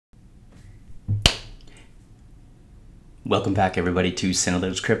Welcome back, everybody, to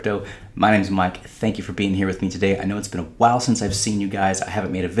Analytics Crypto. My name is Mike. Thank you for being here with me today. I know it's been a while since I've seen you guys. I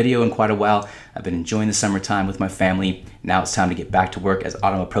haven't made a video in quite a while. I've been enjoying the summertime with my family. Now it's time to get back to work as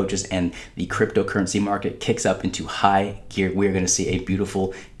autumn approaches and the cryptocurrency market kicks up into high gear. We're going to see a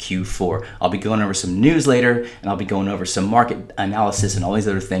beautiful Q4. I'll be going over some news later, and I'll be going over some market analysis and all these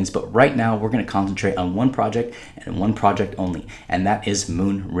other things. But right now, we're going to concentrate on one project and one project only, and that is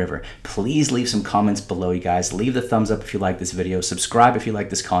Moonriver. Please leave some comments below, you guys. Leave the thumbs up if you like this video. Subscribe if you like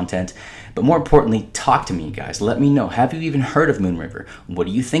this content. But more importantly, talk to me, you guys. Let me know. Have you even heard of Moonriver? What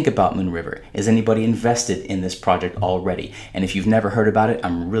do you think about Moonriver? Is anybody invested in this project already? And if you've never heard about it,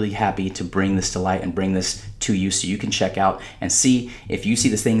 I'm really happy to bring this to light and bring this to you so you can check out and see if you see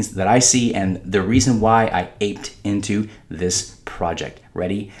the things that I see and the reason why I aped into this project.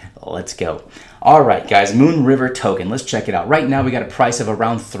 Ready? Let's go. All right, guys, Moonriver token. Let's check it out. Right now, we got a price of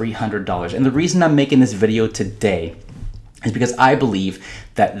around $300. And the reason I'm making this video today is because I believe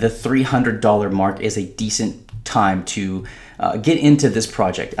that the $300 mark is a decent time to get into this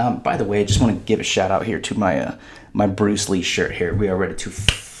project. By the way, I just want to give a shout out here to my my Bruce Lee shirt here. We are ready to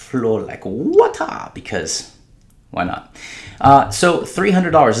flow like water because why not? So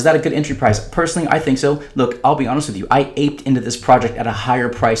 $300, is that a good entry price? Personally, I think so. Look, I'll be honest with you. I aped into this project at a higher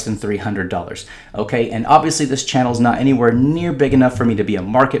price than $300, okay? And obviously this channel is not anywhere near big enough for me to be a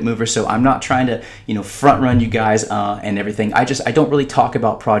market mover, so I'm not trying to, you know, front run you guys and everything. I don't really talk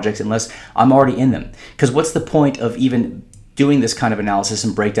about projects unless I'm already in them. Because what's the point of even doing this kind of analysis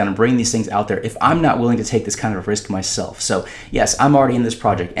and breakdown and bringing these things out there if I'm not willing to take this kind of risk myself? So yes, I'm already in this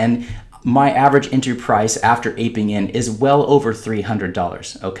project, and my average entry price after aping in is well over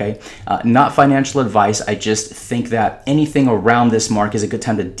 $300, okay? Not financial advice. I just think that anything around this mark is a good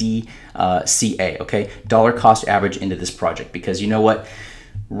time to DCA, okay? Dollar cost average into this project, because you know what?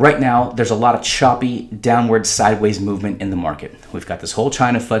 Right now, there's a lot of choppy downward sideways movement in the market. We've got this whole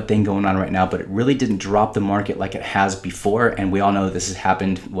China FUD thing going on right now, but it really didn't drop the market like it has before, and we all know this has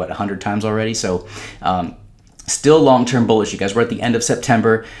happened, what, 100 times already? So, still long-term bullish, you guys. We're at the end of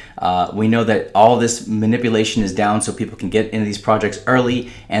September. We know that all this manipulation is down so people can get into these projects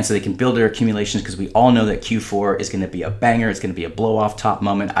early and so they can build their accumulations, because we all know that Q4 is going to be a banger. It's going to be a blow-off top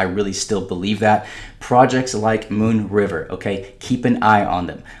moment. I really still believe that. Projects like Moonriver, okay, keep an eye on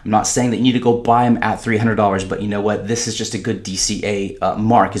them. I'm not saying that you need to go buy them at $300, but you know what? This is just a good DCA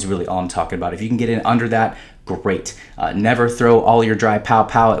mark is really all I'm talking about. If you can get in under that, great. Never throw all your dry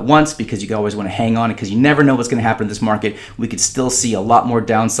pow at once, because you always want to hang on it, because you never know what's going to happen in this market. We could still see a lot more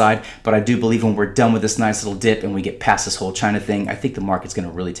downside, but I do believe when we're done with this nice little dip and we get past this whole China thing, I think the market's going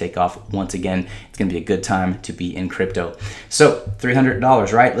to really take off once again. It's going to be a good time to be in crypto. So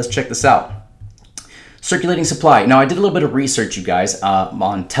 $300, right? Let's check this out. Circulating supply. Now, I did a little bit of research, you guys,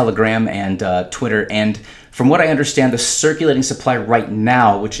 on Telegram and Twitter, and from what I understand, the circulating supply right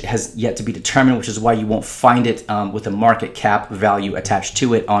now, which has yet to be determined, which is why you won't find it with a market cap value attached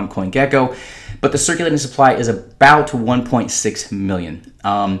to it on CoinGecko, but the circulating supply is about 1.6 million.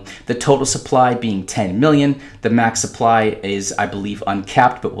 The total supply being 10 million. The max supply is, I believe,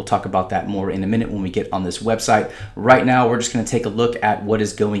 uncapped, but we'll talk about that more in a minute when we get on this website. Right now, we're just going to take a look at what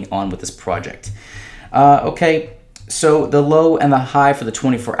is going on with this project. Okay, so the low and the high for the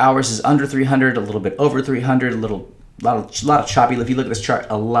 24 hours is under 300, a little bit over 300, a lot of choppy. If you look at this chart,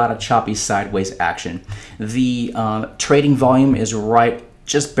 a lot of choppy sideways action. The trading volume is right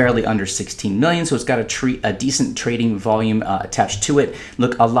just barely under 16 million, so it's got a decent trading volume attached to it.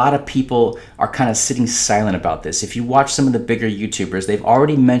 Look, a lot of people are kind of sitting silent about this. If you watch some of the bigger YouTubers, they've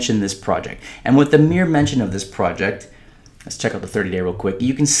already mentioned this project, and with the mere mention of this project, let's check out the 30-day real quick.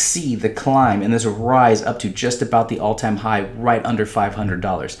 You can see the climb and this rise up to just about the all-time high, right under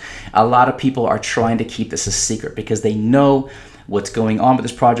 $500. A lot of people are trying to keep this a secret because they know what's going on with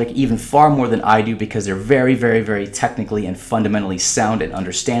this project even far more than I do, because they're very, very, very technically and fundamentally sound in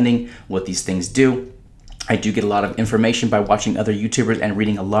understanding what these things do. I do get a lot of information by watching other YouTubers and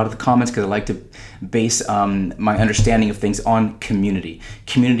reading a lot of the comments, because I like to base my understanding of things on community.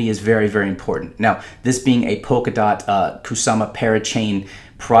 Community is very, very important. Now, this being a Polkadot Kusama Parachain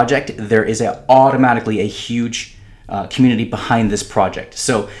project, there is automatically a huge community behind this project.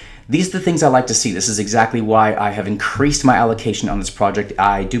 So these are the things I like to see. This is exactly why I have increased my allocation on this project.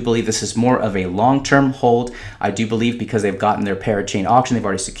 I do believe this is more of a long-term hold. I do believe because they've gotten their Parachain auction, they've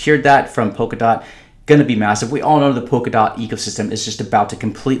already secured that from Polkadot. Going to be massive. We all know the Polkadot ecosystem is just about to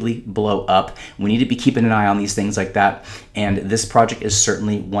completely blow up. We need to be keeping an eye on these things like that, and this project is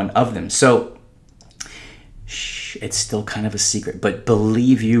certainly one of them. So it's still kind of a secret, but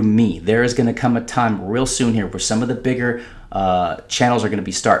believe you me, there is going to come a time real soon here where some of the bigger channels are going to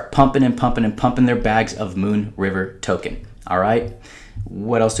be start pumping and pumping and pumping their bags of Moonriver token. All right.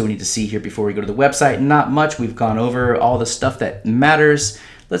 What else do we need to see here before we go to the website? Not much. We've gone over all the stuff that matters.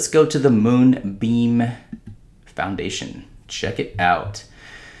 Let's go to the Moonbeam Foundation. Check it out.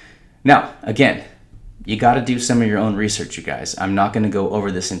 Now, again, you got to do some of your own research, you guys. I'm not going to go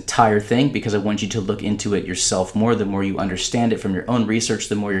over this entire thing because I want you to look into it yourself more. The more you understand it from your own research,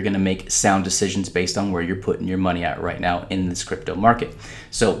 the more you're going to make sound decisions based on where you're putting your money at right now in this crypto market.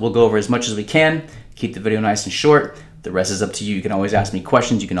 So we'll go over as much as we can. Keep the video nice and short. The rest is up to you. You can always ask me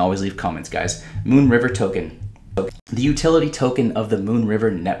questions. You can always leave comments, guys. Moonriver token. The utility token of the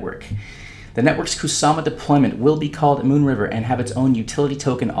Moonriver network. The network's Kusama deployment will be called Moonriver and have its own utility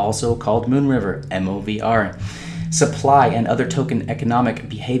token also called Moonriver, MOVR. Supply and other token economic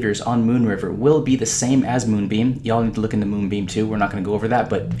behaviors on Moonriver will be the same as Moonbeam. Y'all need to look into Moonbeam too. We're not going to go over that,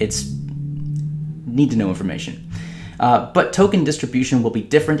 but it's need to know information. But token distribution will be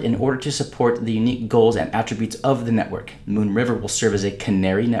different in order to support the unique goals and attributes of the network. Moonriver will serve as a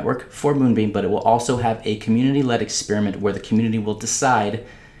Canary network for Moonbeam, but it will also have a community-led experiment where the community will decide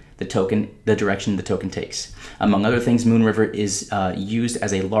the direction the token takes. Among other things, Moonriver is used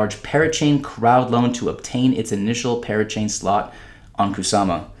as a large Parachain crowd loan to obtain its initial Parachain slot on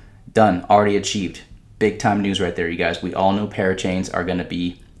Kusama. Done, already achieved. Big time news right there, you guys. We all know Parachains are gonna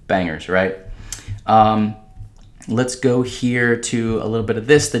be bangers, right? Let's go here to a little bit of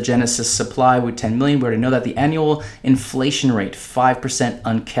this. The Genesis supply with 10 million. We already know that. The annual inflation rate, 5%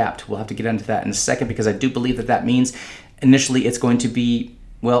 uncapped. We'll have to get into that in a second because I do believe that that means initially it's going to be,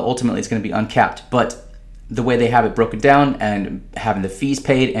 well, ultimately it's going to be uncapped, but the way they have it broken down and having the fees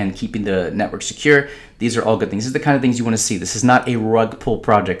paid and keeping the network secure, these are all good things. This is the kind of things you want to see. This is not a rug pull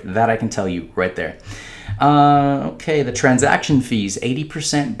project. That I can tell you right there. Okay, the transaction fees,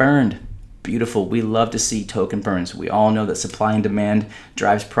 80% burned. Beautiful. We love to see token burns. We all know that supply and demand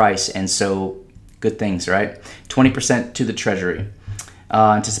drives price, and so good things, right? 20% to the treasury.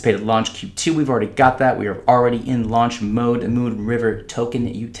 Anticipated launch Q2, we've already got that. We are already in launch mode. Moonriver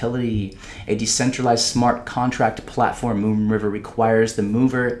token utility. A decentralized smart contract platform. Moonriver requires the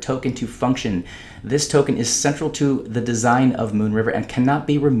MOVR token to function. This token is central to the design of Moonriver and cannot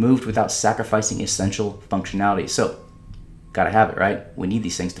be removed without sacrificing essential functionality. So, gotta have it, right? We need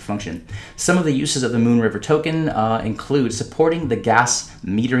these things to function. Some of the uses of the Moonriver token include supporting the gas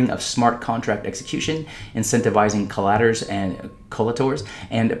metering of smart contract execution, incentivizing collators and collators,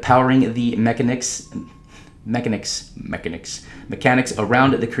 and powering the mechanics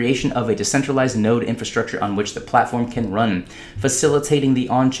around the creation of a decentralized node infrastructure on which the platform can run, facilitating the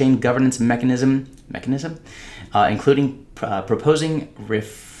on-chain governance mechanism, including proposing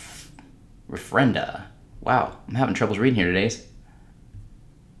referenda. Wow, I'm having troubles reading here today.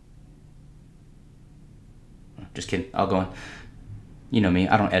 Just kidding. I'll go on. You know me.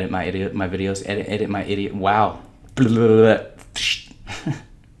 I don't edit my videos. Edit my idiot. Wow.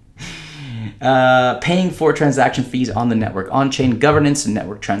 Paying for transaction fees on the network, on-chain governance,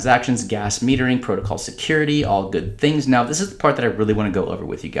 network transactions, gas metering, protocol security, all good things. Now, this is the part that I really want to go over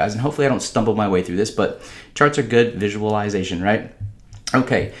with you guys, and hopefully I don't stumble my way through this, but charts are good, visualization, right?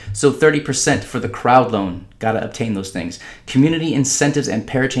 Okay, so 30% for the crowd loan, gotta obtain those things. Community incentives and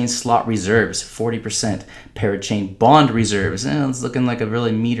Parachain slot reserves, 40%. Parachain bond reserves, it's looking like a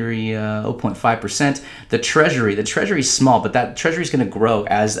really meagery 0.5%. The treasury is small, but that treasury is gonna grow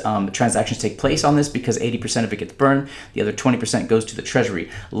as transactions take place on this because 80% of it gets burned. The other 20% goes to the treasury.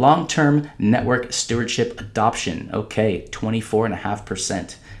 Long-term network stewardship adoption, okay,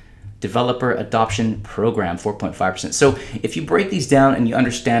 24.5%. Developer adoption program, 4.5%. So if you break these down and you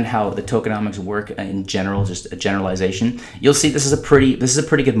understand how the tokenomics work in general, just a generalization, you'll see this is a pretty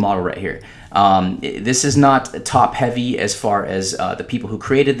good model right here. This is not top heavy as far as the people who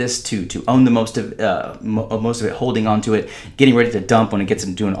created this to own the most of it, holding on to it, getting ready to dump when it gets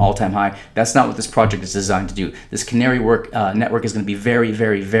into an all-time high. That's not what this project is designed to do. This Canary network is going to be very,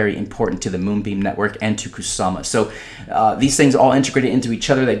 very, very important to the Moonbeam network and to Kusama. So these things all integrated into each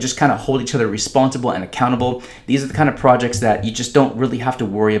other. They just kind of hold each other responsible and accountable. These are the kind of projects that you just don't really have to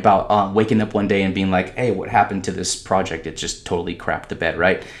worry about waking up one day and being like, hey, what happened to this project? It just totally crapped the bed,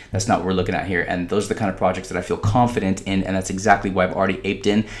 right? That's not what we're looking at here. And those are the kind of projects that I feel confident in, and that's exactly why I've already aped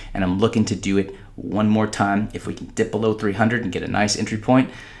in, and I'm looking to do it one more time. If we can dip below 300 and get a nice entry point,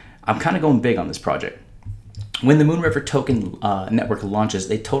 I'm kind of going big on this project. When the Moonriver token network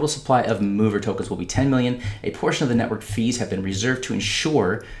launches, a total supply of MOVR tokens will be 10 million. A portion of the network fees have been reserved to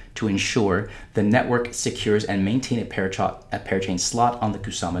ensure the network secures and maintain a Parachain slot on the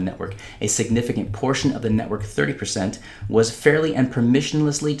Kusama network. A significant portion of the network, 30%, was fairly and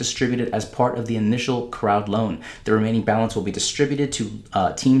permissionlessly distributed as part of the initial crowd loan. The remaining balance will be distributed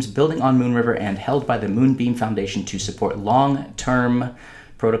to teams building on Moonriver and held by the Moonbeam Foundation to support long-term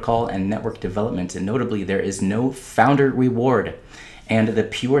protocol and network development. And notably, there is no founder reward. And the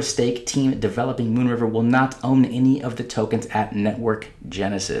pure stake team developing Moonriver will not own any of the tokens at network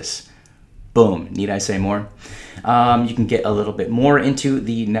genesis. Boom. Need I say more? You can get a little bit more into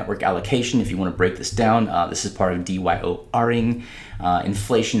the network allocation if you want to break this down. This is part of DYORing,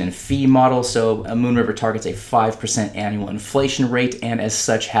 inflation and fee model. So Moonriver targets a 5% annual inflation rate and as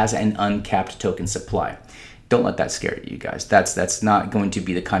such has an uncapped token supply. Don't let that scare you guys. That's not going to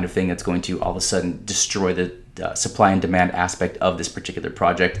be the kind of thing that's going to all of a sudden destroy the supply and demand aspect of this particular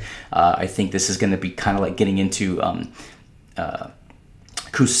project. I think this is going to be kind of like getting into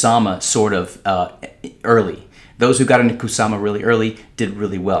Kusama sort of early. Those who got into Kusama really early did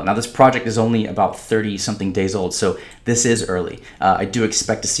really well. Now this project is only about 30 something days old, so this is early. I do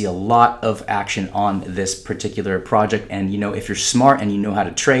expect to see a lot of action on this particular project, and you know, if you're smart and you know how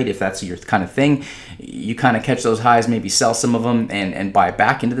to trade, if that's your kind of thing, you kind of catch those highs, maybe sell some of them and buy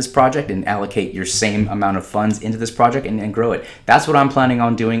back into this project and allocate your same amount of funds into this project and grow it. That's what I'm planning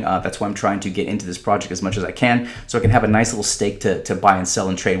on doing. That's why I'm trying to get into this project as much as I can so I can have a nice little stake to buy and sell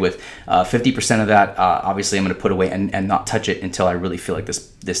and trade with. 50% of that, obviously I'm going to put away and not touch it until I really feel like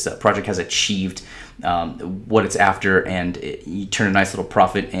this project has achieved what it's after, and you turn a nice little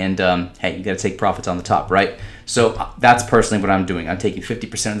profit, and hey, you got to take profits on the top, right? So that's personally what I'm doing. I'm taking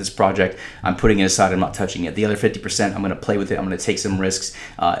 50% of this project, I'm putting it aside, I'm not touching it. The other 50%, I'm going to play with it, I'm going to take some risks,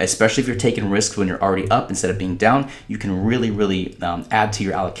 especially if you're taking risks when you're already up instead of being down. You can really add to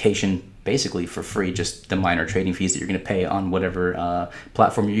your allocation basically for free, just the minor trading fees that you're going to pay on whatever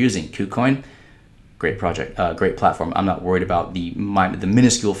platform you're using. KuCoin, great project, great platform. I'm not worried about the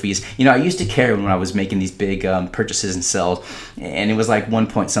minuscule fees. You know, I used to care when I was making these big purchases and sells, and it was like 1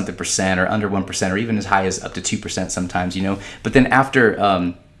 point something percent or under 1% or even as high as up to 2% sometimes, you know. But then after,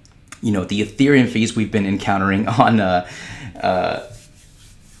 you know, the Ethereum fees we've been encountering on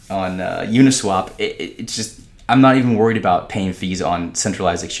Uniswap, it's just, I'm not even worried about paying fees on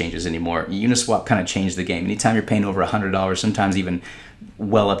centralized exchanges anymore. Uniswap kind of changed the game. Anytime you're paying over $100, sometimes even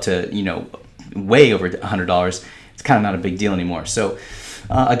well up to, you know, way over $100, it's kind of not a big deal anymore. So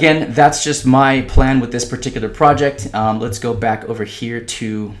again, that's just my plan with this particular project. Let's go back over here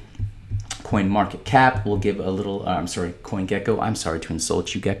to CoinMarketCap. We'll give a little, I'm sorry, CoinGecko. I'm sorry to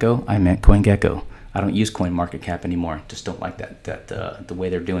insult you, Gecko. I meant CoinGecko. I don't use CoinMarketCap anymore. Just don't like the way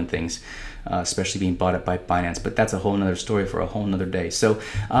they're doing things, especially being bought up by Binance. But that's a whole nother story for a whole nother day. So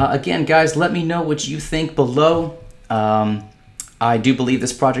again, guys, let me know what you think below. I do believe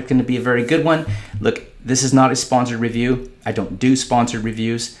this project is going to be a very good one. Look, this is not a sponsored review. I don't do sponsored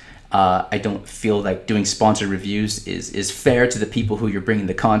reviews. I don't feel like doing sponsored reviews is fair to the people who you're bringing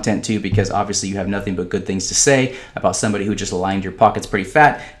the content to, because obviously you have nothing but good things to say about somebody who just lined your pockets pretty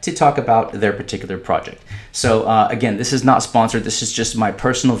fat to talk about their particular project. So again, this is not sponsored. This is just my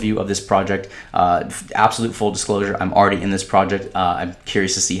personal view of this project. Absolute full disclosure, I'm already in this project. I'm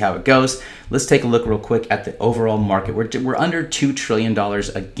curious to see how it goes. Let's take a look real quick at the overall market. We're under $2 trillion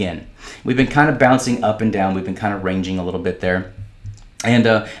again. We've been kind of bouncing up and down. We've been kind of ranging a little bit there. And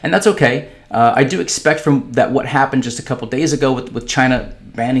that's okay. I do expect from that what happened just a couple days ago with China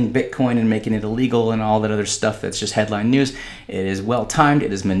banning Bitcoin and making it illegal and all that other stuff that's just headline news. It is well timed.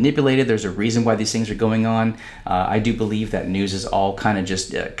 It is manipulated. There's a reason why these things are going on. I do believe that news is all kind of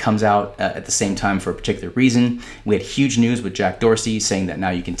just comes out at the same time for a particular reason. We had huge news with Jack Dorsey saying that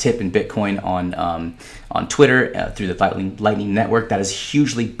now you can tip in Bitcoin on Twitter through the Lightning Network. That is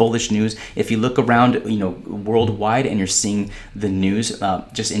hugely bullish news. If you look around, you know, worldwide, and you're seeing the news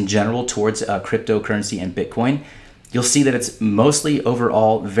just in general towards cryptocurrency and Bitcoin, you'll see that it's mostly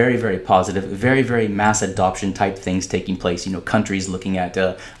overall very, very positive, very, very mass adoption type things taking place. You know, countries looking at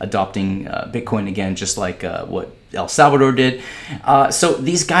adopting Bitcoin again, just like what El Salvador did. So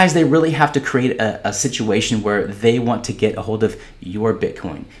these guys, they really have to create a situation where they want to get a hold of your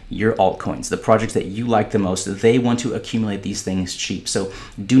Bitcoin, your altcoins, the projects that you like the most. They want to accumulate these things cheap. So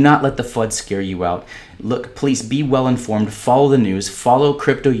do not let the FUD scare you out. Look, please be well informed, follow the news, follow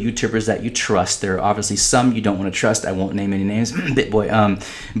crypto YouTubers that you trust. There are obviously some you don't want to trust. I won't name any names, BitBoy.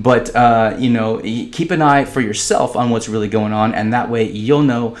 But you know, keep an eye for yourself on what's really going on, and that way you'll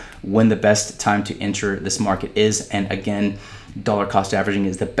know when the best time to enter this market is. And again, dollar cost averaging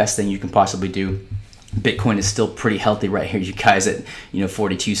is the best thing you can possibly do. Bitcoin is still pretty healthy right here, you guys, at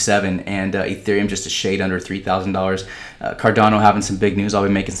 42.7, and Ethereum just a shade under $3,000. Cardano having some big news. I'll be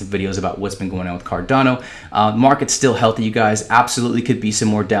making some videos about what's been going on with Cardano. Market's still healthy, you guys. Absolutely could be some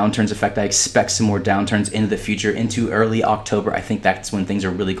more downturns. In fact, I expect some more downturns into the future, into early October. I think that's when things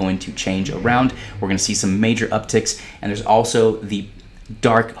are really going to change around. We're going to see some major upticks, and there's also the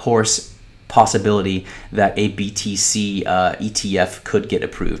dark horse possibility that a BTC ETF could get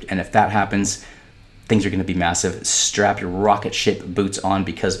approved, and if that happens, things are going to be massive. Strap your rocket ship boots on,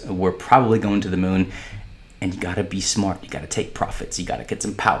 because we're probably going to the moon, and you got to be smart. You got to take profits. You got to get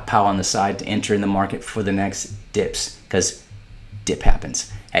some pow on the side to enter in the market for the next dips, because dip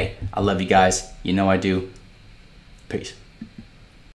happens. Hey, I love you guys. You know I do. Peace.